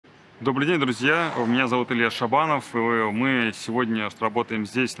Добрый день, друзья. Меня зовут Илья Шабанов. И мы сегодня работаем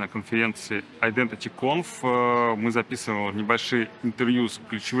здесь на конференции Айдентити Конф. Мы записываем небольшие интервью с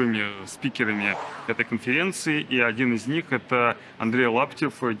ключевыми спикерами этой конференции. И один из них — это Андрей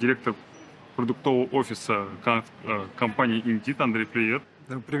Лаптев, директор продуктового офиса компании Индид. Андрей, привет.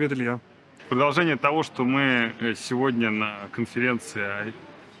 Да, привет, Илья. Продолжение того, что мы сегодня на конференции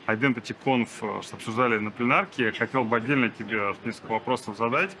Айдентити Конф обсуждали на пленарке, хотел бы отдельно тебе несколько вопросов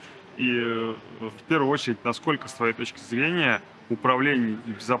задать. И в первую очередь, насколько, с твоей точки зрения, управление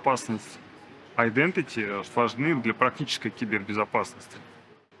и безопасность Identity важны для практической кибербезопасности?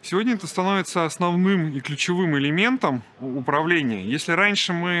 Сегодня это становится основным и ключевым элементом управления. Если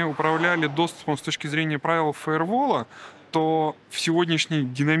раньше мы управляли доступом с точки зрения правил фаервола, то в сегодняшней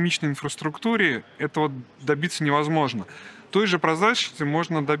динамичной инфраструктуре этого добиться невозможно. Той же прозрачности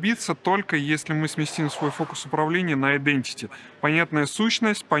можно добиться только если мы сместим свой фокус управления на identity. Понятная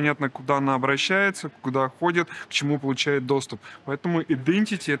сущность, понятно, куда она обращается, куда ходит, к чему получает доступ. Поэтому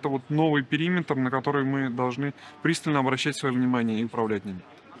identity — это вот новый периметр, на который мы должны пристально обращать свое внимание и управлять ним.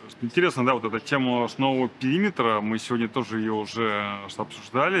 Интересно, да, вот эта тема с нового периметра, мы сегодня тоже ее уже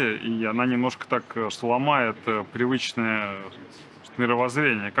обсуждали, и она немножко так сломает привычное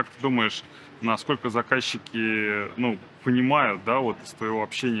мировоззрение. Как ты думаешь, насколько заказчики, понимают, да, вот из твоего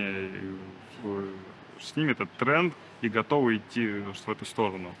общения с ними этот тренд и готовы идти в эту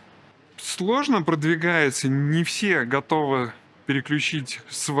сторону? Сложно продвигается, не все готовы переключить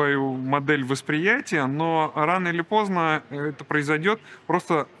свою модель восприятия, но рано или поздно это произойдет.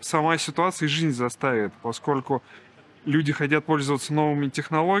 Просто сама ситуация и жизнь заставит, поскольку люди хотят пользоваться новыми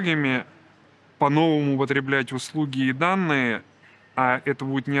технологиями, по-новому употреблять услуги и данные, а это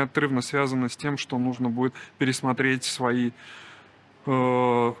будет неотрывно связано с тем, что нужно будет пересмотреть свои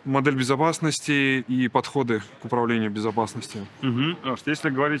модель безопасности и подходы к управлению безопасностью. Если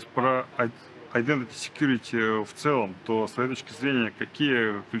говорить про Identity Security в целом, то с твоей точки зрения,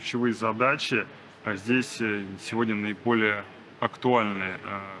 какие ключевые задачи здесь сегодня наиболее актуальны,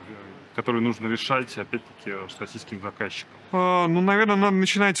 которые нужно решать, опять-таки, с российским заказчиком? Наверное, надо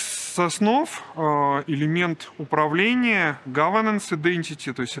начинать с основ. Элемент управления, governance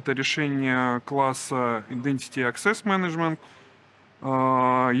identity, то есть это решение класса Identity Access Management.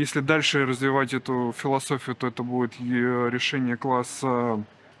 Если дальше развивать эту философию, то это будет решение класса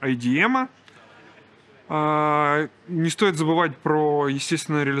IDM. Не стоит забывать про,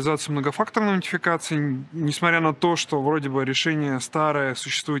 естественно, реализацию многофакторной аутентификации. Несмотря на то, что вроде бы решение старое,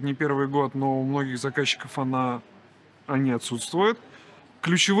 существует не первый год, но у многих заказчиков они отсутствуют.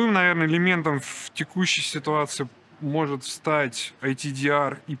 Ключевым, наверное, элементом в текущей ситуации может стать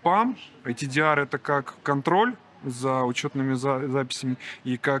ITDR и PAM. ITDR — это как контроль за учетными записями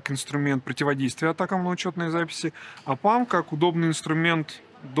и как инструмент противодействия атакам на учетные записи, а PAM как удобный инструмент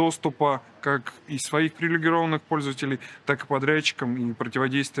доступа как и своих привилегированных пользователей, так и подрядчикам, и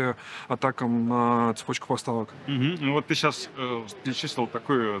противодействия атакам на цепочку поставок. Вот ты сейчас перечислил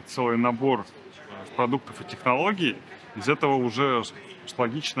такой целый набор продуктов и технологий. Из этого уже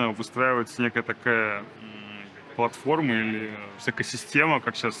логично выстраивается некая такая платформа или экосистема,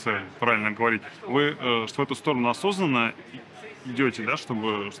 как сейчас правильно говорить. Вы в эту сторону осознанно идете, да,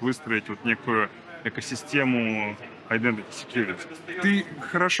 чтобы выстроить вот некую экосистему Identity Security? Ты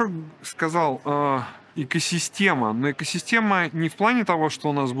хорошо сказал, экосистема. Но экосистема не в плане того, что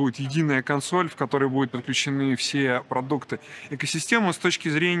у нас будет единая консоль, в которой будут подключены все продукты. Экосистема с точки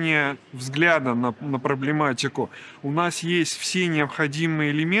зрения взгляда на проблематику. У нас есть все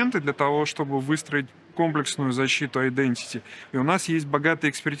необходимые элементы для того, чтобы выстроить комплексную защиту Identity. И у нас есть богатая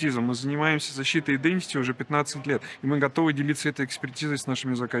экспертиза. Мы занимаемся защитой Identity уже 15 лет. И мы готовы делиться этой экспертизой с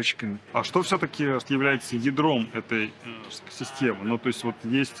нашими заказчиками. А что все-таки является ядром этой системы? То есть вот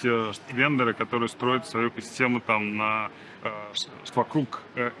есть вендоры, которые строят свою экосистему там вокруг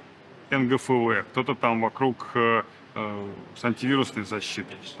НГФВ, кто-то там вокруг с антивирусной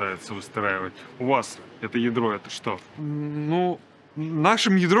защитой пытается выстраивать. У вас это ядро, это что?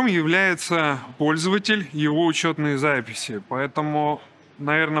 Нашим ядром является пользователь и его учетные записи. Поэтому,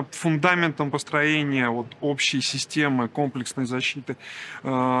 наверное, фундаментом построения общей системы комплексной защиты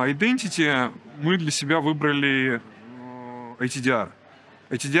Identity мы для себя выбрали ITDR.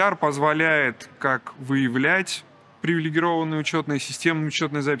 ITDR позволяет как выявлять привилегированные учетные, системные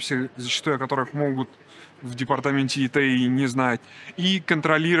учетные записи, зачастую о которых могут в департаменте ИТ не знать, и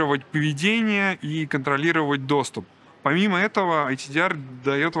контролировать поведение, и контролировать доступ. Помимо этого, ITDR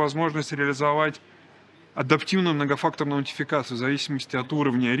дает возможность реализовать адаптивную многофакторную аутентификацию. В зависимости от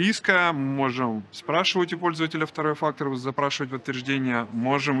уровня риска мы можем спрашивать у пользователя второй фактор, запрашивать подтверждение,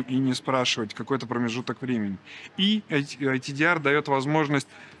 можем и не спрашивать какой-то промежуток времени. И ITDR дает возможность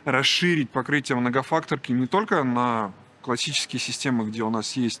расширить покрытие многофакторки не только на классические системы, где у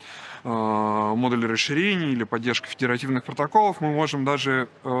нас есть модули расширений или поддержка федеративных протоколов, мы можем даже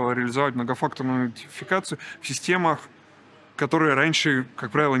реализовать многофакторную аутентификацию в системах, которые раньше,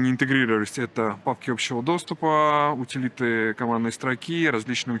 как правило, не интегрировались. Это папки общего доступа, утилиты командной строки,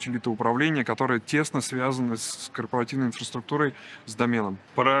 различные утилиты управления, которые тесно связаны с корпоративной инфраструктурой, с доменом.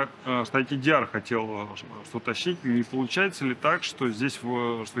 Про ITDR хотел что уточнить. Не получается ли так, что здесь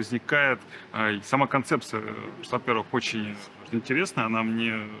возникает сама концепция, что, во-первых, очень интересная, она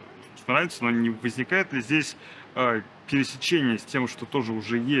мне нравится, но не возникает ли здесь пересечение с тем, что тоже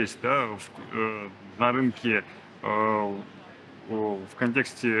уже есть, да, на рынке в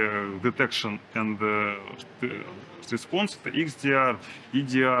контексте detection and response, это XDR,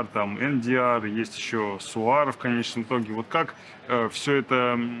 EDR, там, NDR, есть еще SOAR в конечном итоге. Вот как все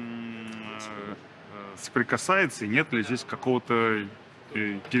это соприкасается, и нет ли здесь какого-то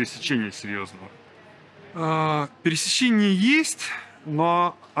пересечения серьезного? Пересечение есть,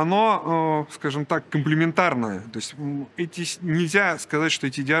 но оно, скажем так, комплементарное. То есть нельзя сказать, что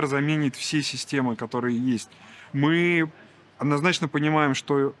ETDR заменит все системы, которые есть. Мы однозначно понимаем,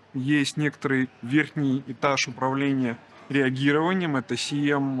 что есть некоторый верхний этаж управления реагированием, это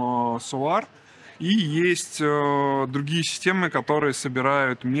CM, SOAR, и есть другие системы, которые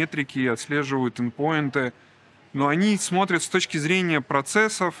собирают метрики, отслеживают endpoinты, но они смотрят с точки зрения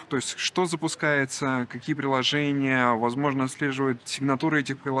процессов, то есть что запускается, какие приложения, возможно, отслеживают сигнатуры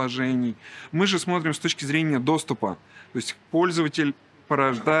этих приложений. Мы же смотрим с точки зрения доступа, то есть пользователь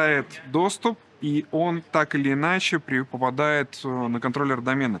порождает доступ, и он так или иначе попадает на контроллер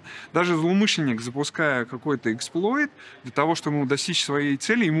домена. Даже злоумышленник, запуская какой-то эксплойт, для того, чтобы ему достичь своей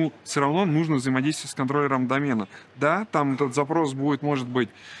цели, ему все равно нужно взаимодействовать с контроллером домена. Да, там этот запрос будет, может быть,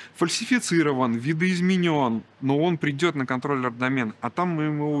 фальсифицирован, видоизменен, но он придет на контроллер домена, а там мы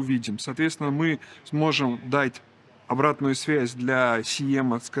его увидим. Соответственно, мы сможем дать обратную связь для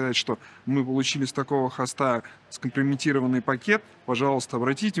CM, сказать, что мы получили с такого хоста скомпрометированный пакет, пожалуйста,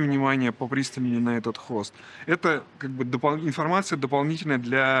 обратите внимание по пристальнее на этот хост. Это как бы информация дополнительная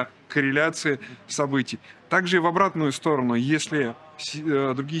для корреляции событий. Также и в обратную сторону, если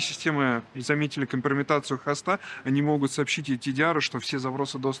другие системы заметили компрометацию хоста, они могут сообщить ETDR, что все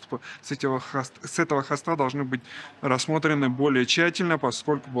запросы доступа с этого хоста должны быть рассмотрены более тщательно,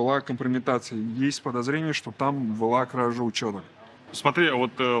 поскольку была компрометация. Есть подозрение, что там была кража учеток. Смотри,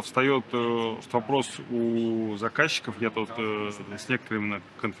 вот встает вопрос у заказчиков, я тут с некоторыми на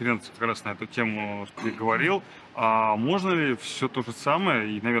конференции как раз на эту тему говорил, а можно ли все то же самое,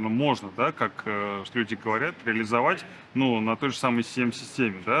 и, наверное, можно, да, как люди говорят, реализовать, ну, на той же самой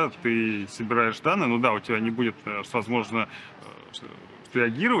CM-системе, да, ты собираешь данные, ну да, у тебя не будет, возможно,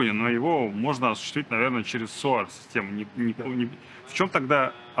 реагирования, но его можно осуществить, наверное, через SOAR-систему. В чем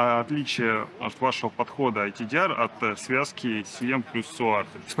тогда отличие от вашего подхода ITDR от связки CM плюс SOAR?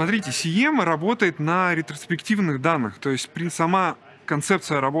 Смотрите, CM работает на ретроспективных данных, то есть сама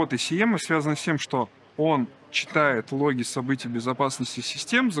концепция работы CM связана с тем, что он читает логи событий безопасности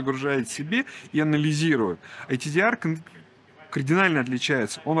систем, загружает себе и анализирует. ITDR кардинально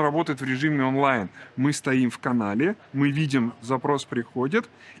отличается. Он работает в режиме онлайн. Мы стоим в канале, мы видим, запрос приходит,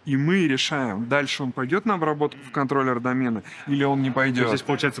 и мы решаем, дальше он пойдет на обработку в контроллер домена или он не пойдет. Здесь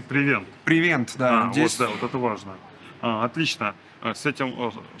получается превент. Превент, да. Здесь... Вот, да, вот это важно. Отлично. С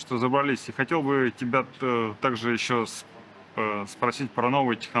этим, что забрались. И хотел бы тебя также еще спросить про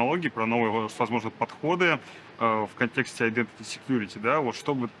новые технологии, про новые, возможно, подходы в контексте Identity Security, да, вот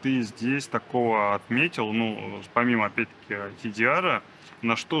что бы ты здесь такого отметил, ну, помимо, опять-таки, TDR,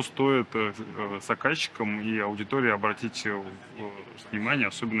 на что стоит заказчикам и аудитории обратить внимание,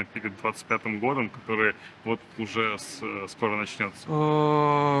 особенно перед 2025 годом, который вот уже скоро начнется?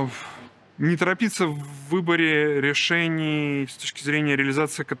 Не торопиться в выборе решений с точки зрения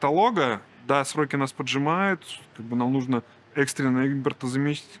реализации каталога. Да, сроки нас поджимают, как бы нам нужно экстренно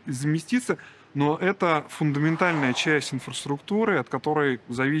заместиться, но это фундаментальная часть инфраструктуры, от которой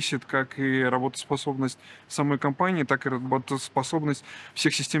зависит как и работоспособность самой компании, так и работоспособность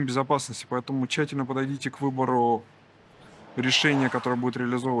всех систем безопасности. Поэтому тщательно подойдите к выбору решения, которое будет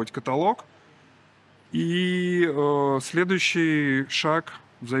реализовывать каталог. И следующий шаг,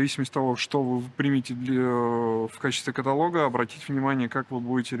 в зависимости от того, что вы примете в качестве каталога, обратите внимание, как вы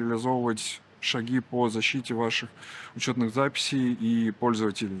будете реализовывать шаги по защите ваших учетных записей и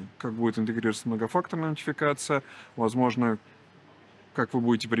пользователей. Как будет интегрироваться многофакторная аутентификация, возможно, как вы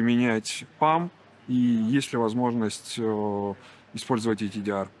будете применять PAM и есть ли возможность использовать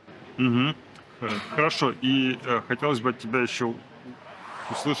ETDR. Хорошо. И хотелось бы от тебя еще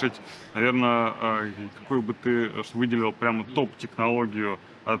услышать, наверное, какую бы ты выделил прямо топ-технологию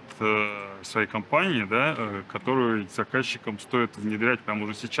от своей компании, да, которую заказчикам стоит внедрять прямо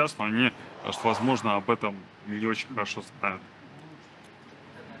уже сейчас, но они, возможно, об этом не очень хорошо знают.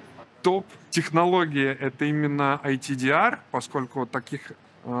 Топ-технология — это именно ITDR, поскольку таких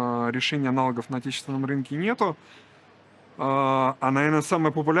решений аналогов на отечественном рынке нету. Наверное,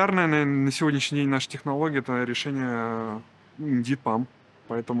 самая популярная на сегодняшний день наша технология — это решение Индид.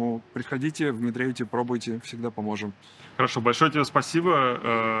 Поэтому приходите, внедряйте, пробуйте, всегда поможем. Хорошо, большое тебе спасибо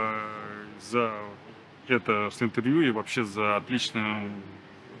за это интервью и вообще за отличную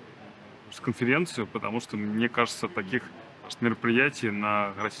конференцию, потому что, мне кажется, таких мероприятий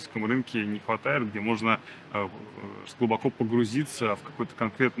на российском рынке не хватает, где можно глубоко погрузиться в какую-то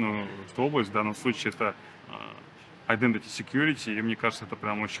конкретную область. В данном случае это Identity Security, и мне кажется, это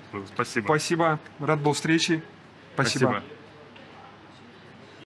прям очень круто. Спасибо. Спасибо. Рад был встрече. Спасибо.